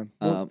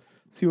yeah.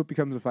 See what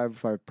becomes of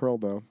 505 Pearl,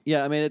 though.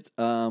 Yeah, I mean it's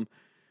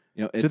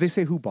Did they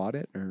say who bought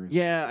it? Or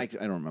yeah, I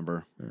don't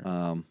remember.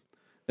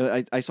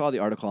 Yeah. I saw the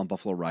article on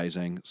Buffalo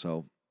Rising,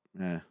 so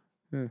yeah.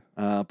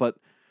 But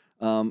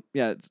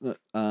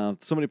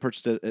somebody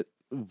purchased it. It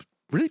was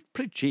really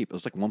pretty cheap. It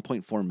was like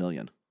 $1.4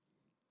 million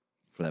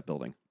for that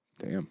building.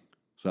 Damn.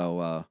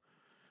 So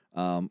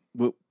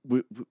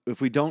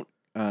if we don't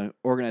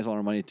organize all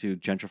our money to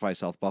gentrify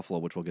South Buffalo,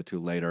 which we'll get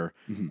to later.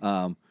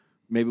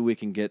 Maybe we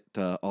can get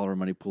all our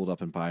money pooled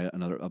up and buy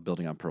a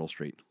building on Pearl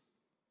Street.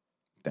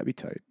 That'd be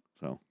tight.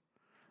 So,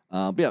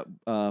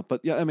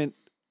 but I mean,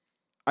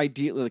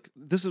 ideally, like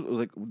this is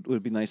like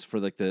would be nice for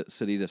like the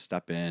city to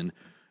step in,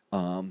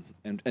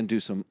 and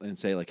do some and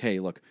say like, hey,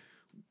 look,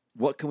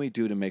 what can we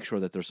do to make sure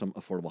that there's some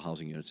affordable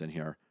housing units in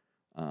here,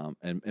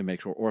 and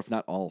make sure, or if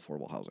not all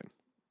affordable housing,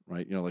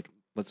 right?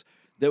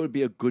 That would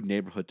be a good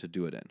neighborhood to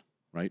do it in,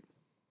 right?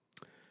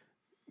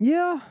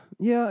 Yeah.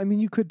 I mean,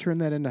 you could turn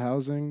that into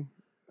housing.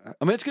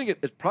 I mean, it's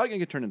probably gonna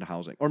get turned into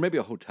housing, or maybe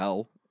a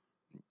hotel.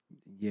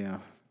 Yeah,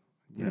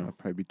 it'll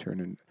probably be turned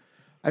in.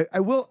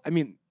 I will. I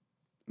mean,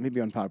 maybe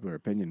unpopular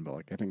opinion, but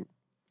like I think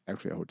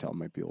actually a hotel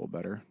might be a little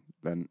better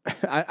than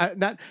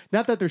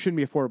not that there shouldn't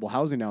be affordable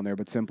housing down there,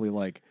 but simply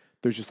like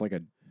there's just like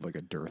a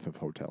dearth of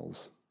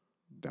hotels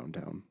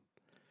downtown.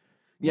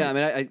 Yeah,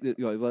 like, I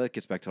mean, well, that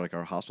gets back to like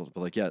our hostels,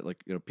 but like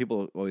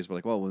people always were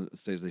like, well, when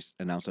they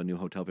announce a new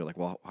hotel, they're like,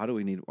 well, why do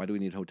we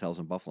need hotels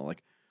in Buffalo?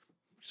 Like,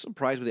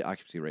 surprised with the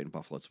occupancy rate in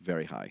Buffalo. It's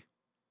very high.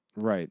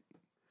 Right.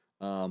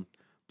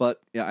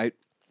 But yeah,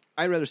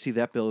 I'd rather see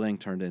that building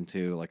turned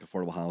into like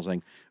affordable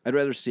housing. I'd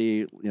rather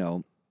see,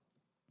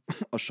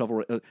 a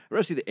shovel. I'd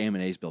rather see the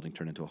AM&A's building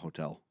turned into a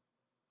hotel.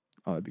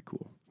 Oh, that'd be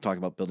cool. Talking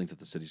about buildings that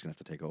the city's going to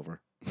have to take over.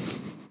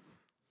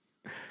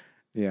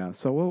 Yeah,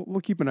 so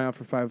we'll keep an eye out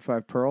for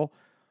 505 Pearl.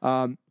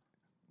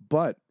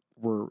 But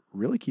we're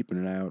really keeping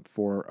an eye out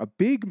for a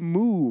big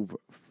move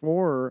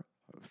for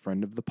a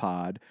friend of the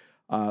pod,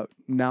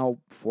 now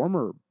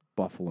former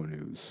Buffalo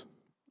News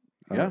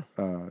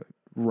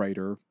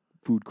writer,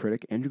 food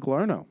critic, Andrew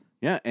Glarno.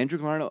 Yeah, Andrew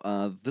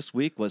Glarno, this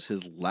week was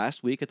his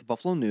last week at the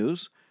Buffalo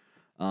News.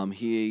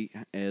 He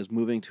is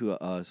moving to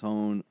his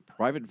own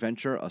private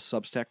venture, a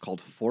Substack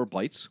called 4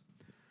 Bites.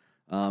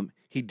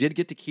 He did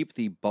get to keep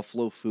the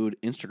Buffalo Food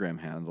Instagram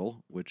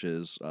handle, which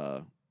is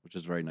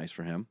very nice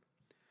for him.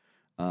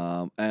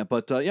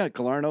 But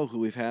Glarno, who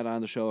we've had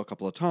on the show a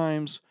couple of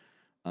times,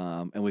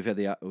 and we've had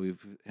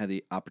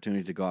the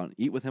opportunity to go out and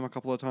eat with him a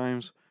couple of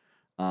times,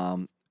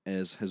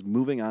 is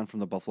moving on from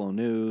the Buffalo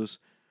News.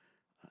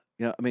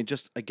 I mean,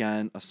 just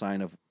again a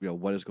sign of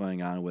what is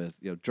going on with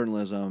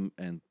journalism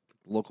and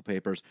local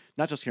papers,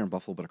 not just here in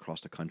Buffalo but across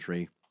the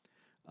country.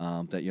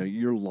 That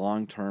your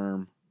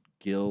long-term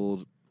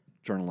guild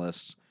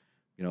journalists,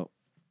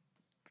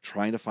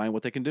 trying to find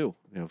what they can do,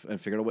 and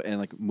figure out a way, and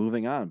like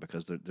moving on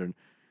because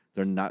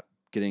they're not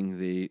getting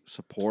the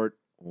support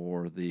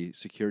or the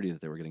security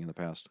that they were getting in the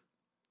past.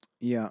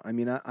 Yeah, I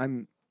mean,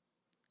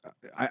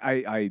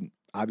 I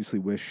obviously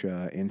wish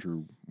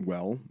Andrew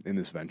well in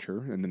this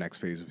venture in the next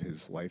phase of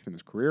his life and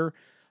his career.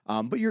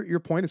 But your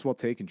point is well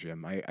taken,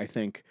 Jim. I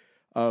think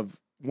of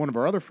one of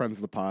our other friends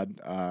of the pod,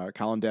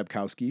 Colin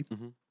Dabkowski,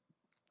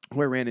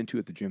 who I ran into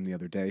at the gym the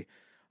other day,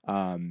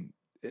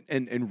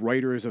 and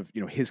writers of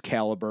his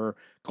caliber,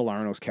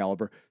 Glarno's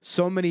caliber,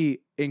 so many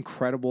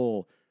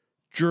incredible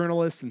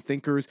journalists and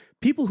thinkers,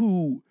 people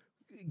who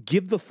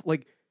give the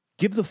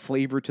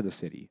flavor to the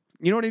city.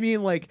 You know what I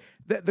mean? Like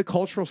the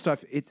cultural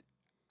stuff.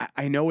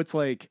 I know it's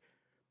like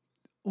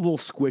a little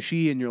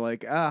squishy, and you're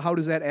like, how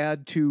does that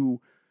add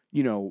to,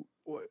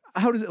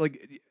 how does it, like,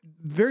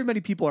 very many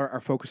people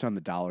are focused on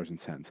the dollars and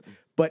cents,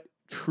 but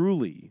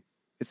truly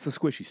it's the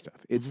squishy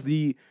stuff. It's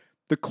the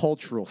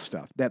cultural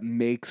stuff that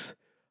makes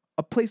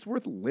a place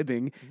worth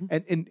living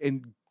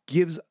and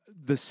gives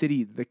the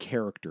city the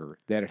character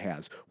that it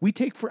has.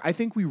 I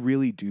think we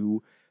really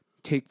do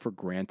take for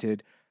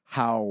granted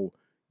how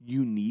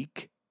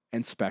unique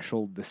and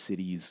special the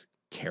city's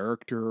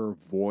character,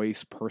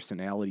 voice,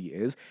 personality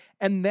is.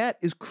 And that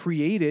is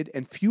created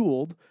and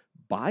fueled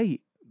by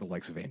the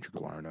likes of Andrew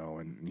Glarno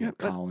and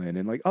Colin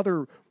and like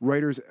other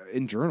writers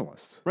and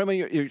journalists. Right. I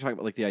mean, you're talking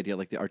about like the idea,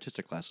 like the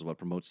artistic class is what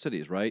promotes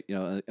cities, right?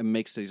 It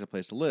makes cities a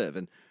place to live.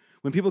 And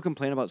when people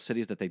complain about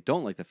cities that they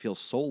don't like, that feel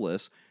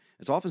soulless,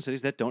 it's often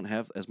cities that don't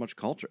have as much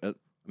culture. I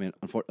mean,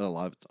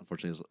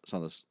 unfortunately,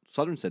 some of the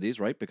southern cities,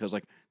 right? Because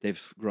like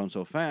they've grown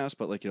so fast,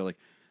 but like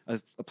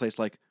a place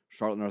like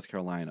Charlotte, North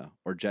Carolina,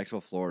 or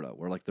Jacksonville, Florida,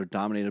 where like they're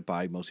dominated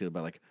by mostly by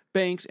like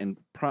banks and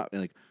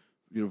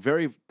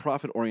very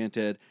profit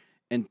oriented,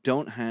 and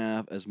don't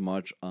have as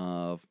much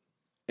of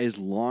as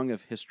long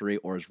of history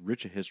or as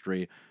rich a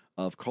history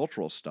of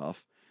cultural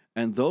stuff.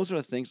 And those are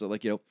the things that,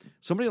 like,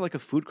 somebody like a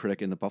food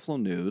critic in the Buffalo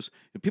News,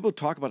 people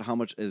talk about how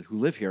much, who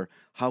live here,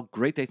 how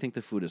great they think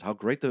the food is, how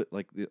great it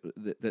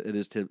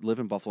is to live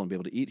in Buffalo and be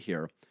able to eat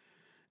here.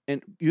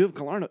 And you have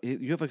Glarno,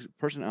 you have a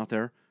person out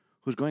there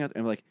who's going out there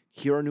and like,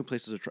 here are new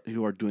places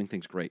who are doing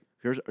things great.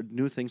 Here's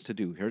new things to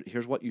do.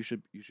 Here's what you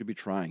should be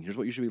trying. Here's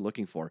what you should be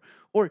looking for.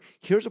 Or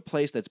here's a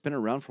place that's been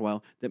around for a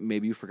while that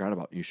maybe you forgot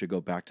about, and you should go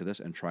back to this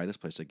and try this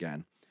place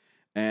again.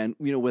 And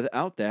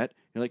without that,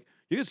 you're like,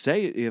 you could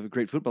say you have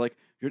great food, but like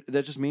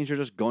that just means you're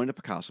just going to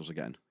Picasso's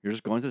again. You're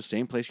just going to the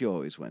same place you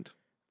always went.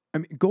 I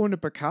mean, going to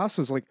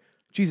Picasso's, like,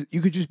 geez,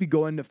 you could just be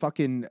going to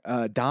fucking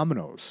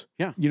Domino's.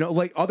 Yeah,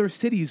 like other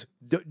cities,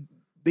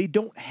 they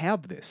don't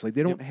have this. Like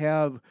they don't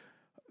have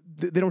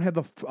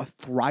a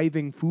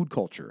thriving food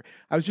culture.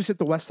 I was just at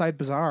the West Side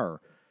Bazaar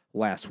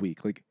last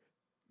week. Like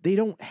they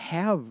don't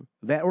have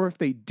that, or if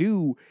they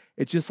do,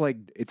 it's just like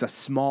it's a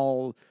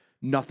small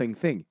nothing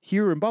thing.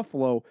 Here in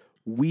Buffalo,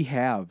 we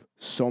have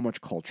so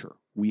much culture.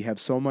 We have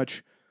so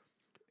much,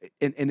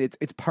 and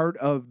it's part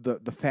of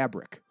the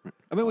fabric.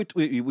 I mean,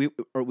 we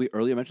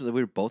earlier mentioned that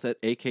we were both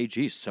at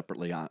AKG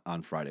separately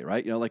on Friday,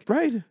 right?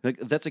 Right. Like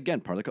that's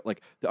again part of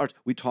the arts.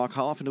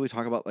 How often do we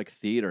talk about like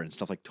theater and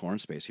stuff like Torn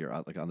Space here,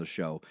 like on the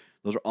show?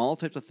 Those are all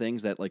types of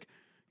things that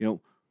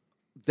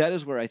that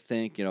is where I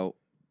think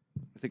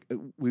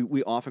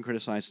we often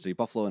criticize City of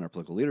Buffalo and our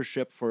political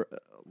leadership for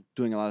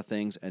doing a lot of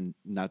things and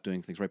not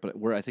doing things right. But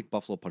where I think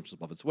Buffalo punches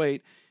above its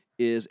weight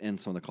is in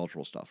some of the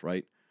cultural stuff,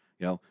 right?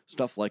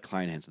 Stuff like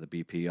Kleinhans and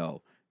the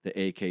BPO, the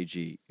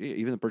AKG,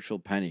 even the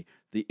Birchfield Penny,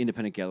 the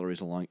independent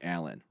galleries along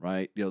Allen,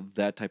 right?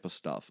 That type of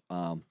stuff.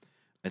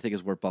 I think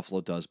is where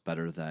Buffalo does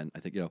better than, I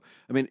think,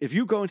 I mean, if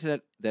you go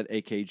into that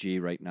AKG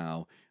right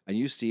now and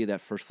you see that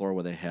first floor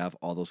where they have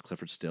all those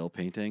Clifford Still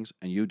paintings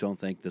and you don't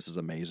think this is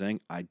amazing,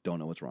 I don't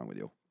know what's wrong with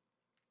you.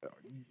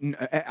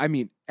 I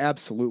mean,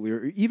 absolutely.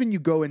 Or even you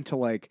go into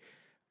like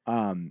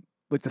the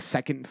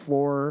second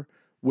floor,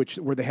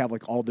 where they have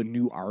like all the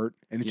new art,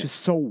 and it's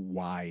just so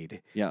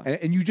wide. Yeah.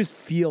 And you just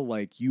feel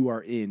like you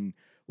are in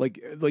like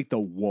the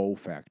whoa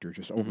factor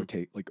just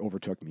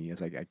overtook me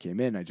as I came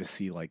in. I just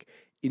see like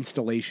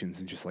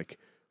installations and just like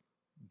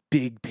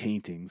big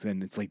paintings,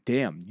 and it's like,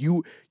 damn,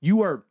 you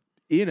are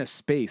in a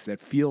space that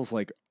feels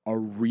like a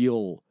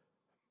real,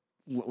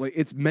 like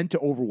it's meant to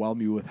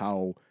overwhelm you with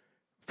how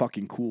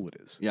fucking cool it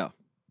is. Yeah.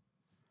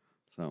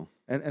 So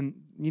and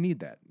you need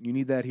that. You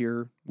need that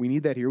here. We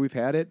need that here. We've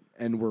had it,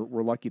 and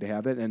we're lucky to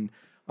have it. And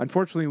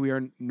unfortunately, we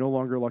are no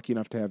longer lucky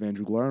enough to have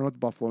Andrew Glarner with the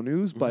Buffalo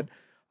News. But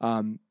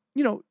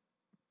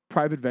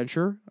private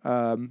venture.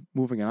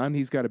 Moving on,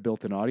 he's got a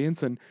built-in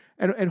audience, and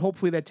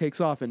hopefully that takes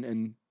off.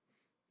 And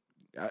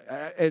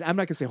I'm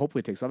not gonna say hopefully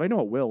it takes off. I know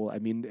it will. I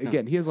mean,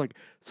 again, he has like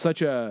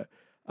such a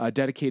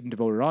dedicated and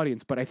devoted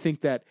audience. But I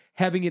think that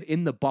having it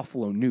in the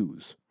Buffalo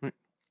News. Right.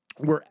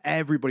 Where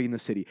everybody in the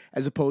city,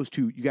 as opposed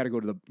to you got to go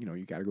to the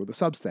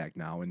Substack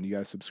now and you got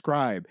to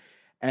subscribe.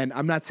 And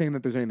I'm not saying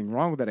that there's anything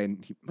wrong with that.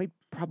 And he might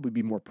probably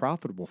be more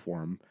profitable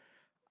for him,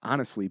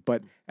 honestly.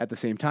 But at the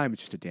same time,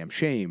 it's just a damn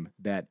shame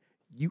that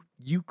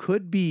you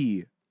could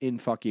be in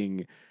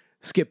fucking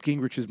Skip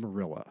Gingrich's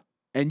Marilla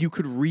and you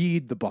could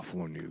read the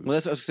Buffalo News. Well,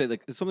 that's what I was gonna say.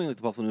 Like something like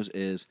the Buffalo News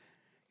is,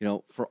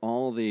 for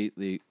all the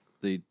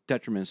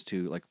detriments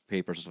to like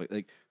papers and stuff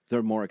like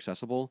they're more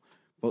accessible.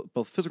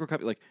 Both physical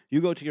copy, like you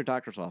go to your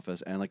doctor's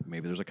office and like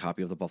maybe there's a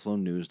copy of the Buffalo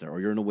News there,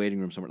 or you're in a waiting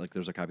room somewhere, like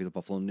there's a copy of the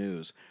Buffalo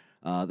News.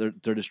 They're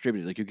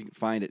distributed, like you can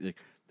find it,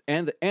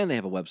 and they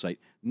have a website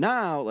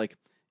now. Like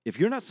if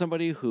you're not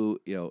somebody who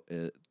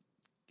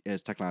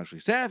is technologically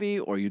savvy,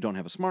 or you don't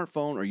have a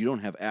smartphone, or you don't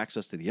have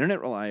access to the internet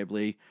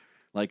reliably,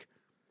 like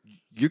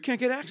you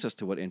can't get access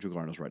to what Andrew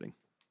Glarner's writing.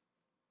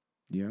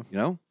 Yeah,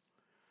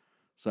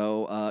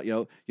 So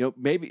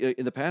maybe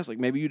in the past, like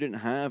maybe you didn't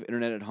have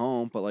internet at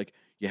home, but like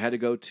you had to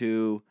go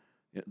to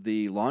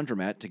the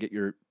laundromat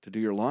to do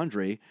your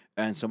laundry,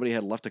 and somebody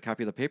had left a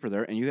copy of the paper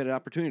there, and you had an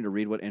opportunity to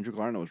read what Andrew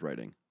Glarner was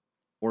writing,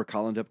 or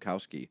Colin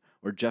Dubkowski,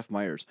 or Jeff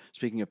Myers.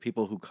 Speaking of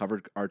people who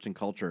covered arts and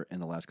culture in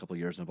the last couple of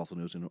years in the Buffalo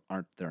News and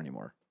aren't there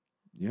anymore.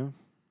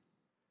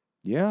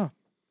 Yeah.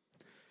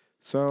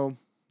 So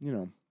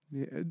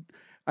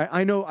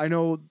I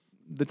know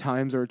the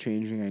times are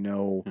changing. I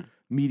know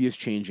media's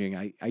changing.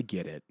 I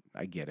get it.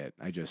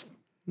 I just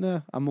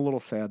I'm a little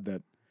sad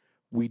that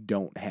we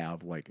don't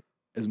have like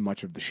as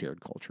much of the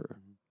shared culture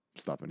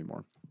stuff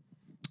anymore.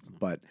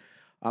 But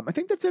I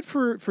think that's it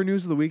for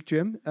News of the Week,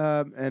 Jim.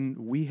 And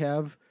we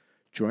have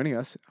joining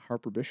us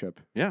Harper Bishop,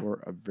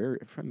 or a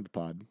friend of the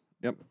pod,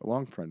 a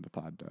long friend of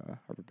the pod,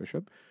 Harper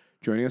Bishop,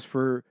 joining us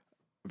for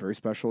a very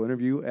special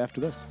interview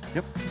after this.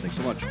 Yep. Thanks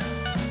so much.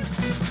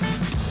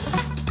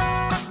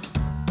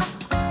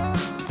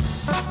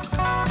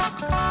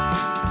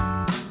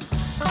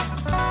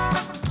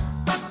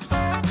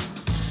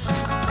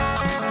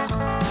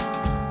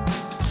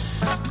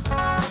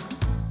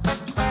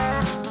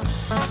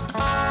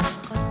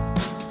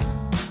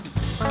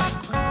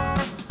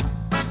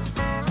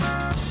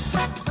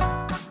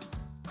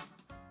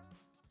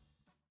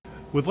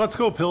 With Let's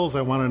Go Pills,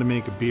 I wanted to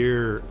make a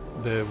beer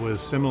that was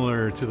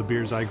similar to the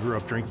beers I grew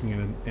up drinking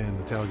in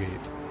the tailgate.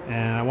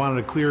 And I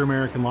wanted a clear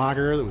American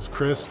lager that was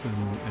crisp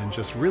and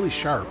just really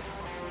sharp.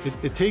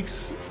 It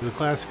takes the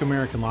classic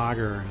American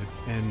lager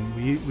and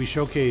we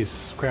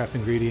showcase craft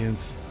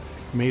ingredients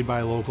made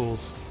by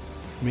locals,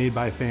 made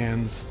by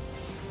fans,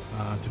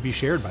 to be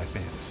shared by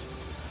fans.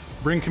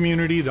 Bring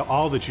community to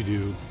all that you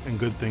do, and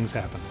good things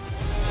happen.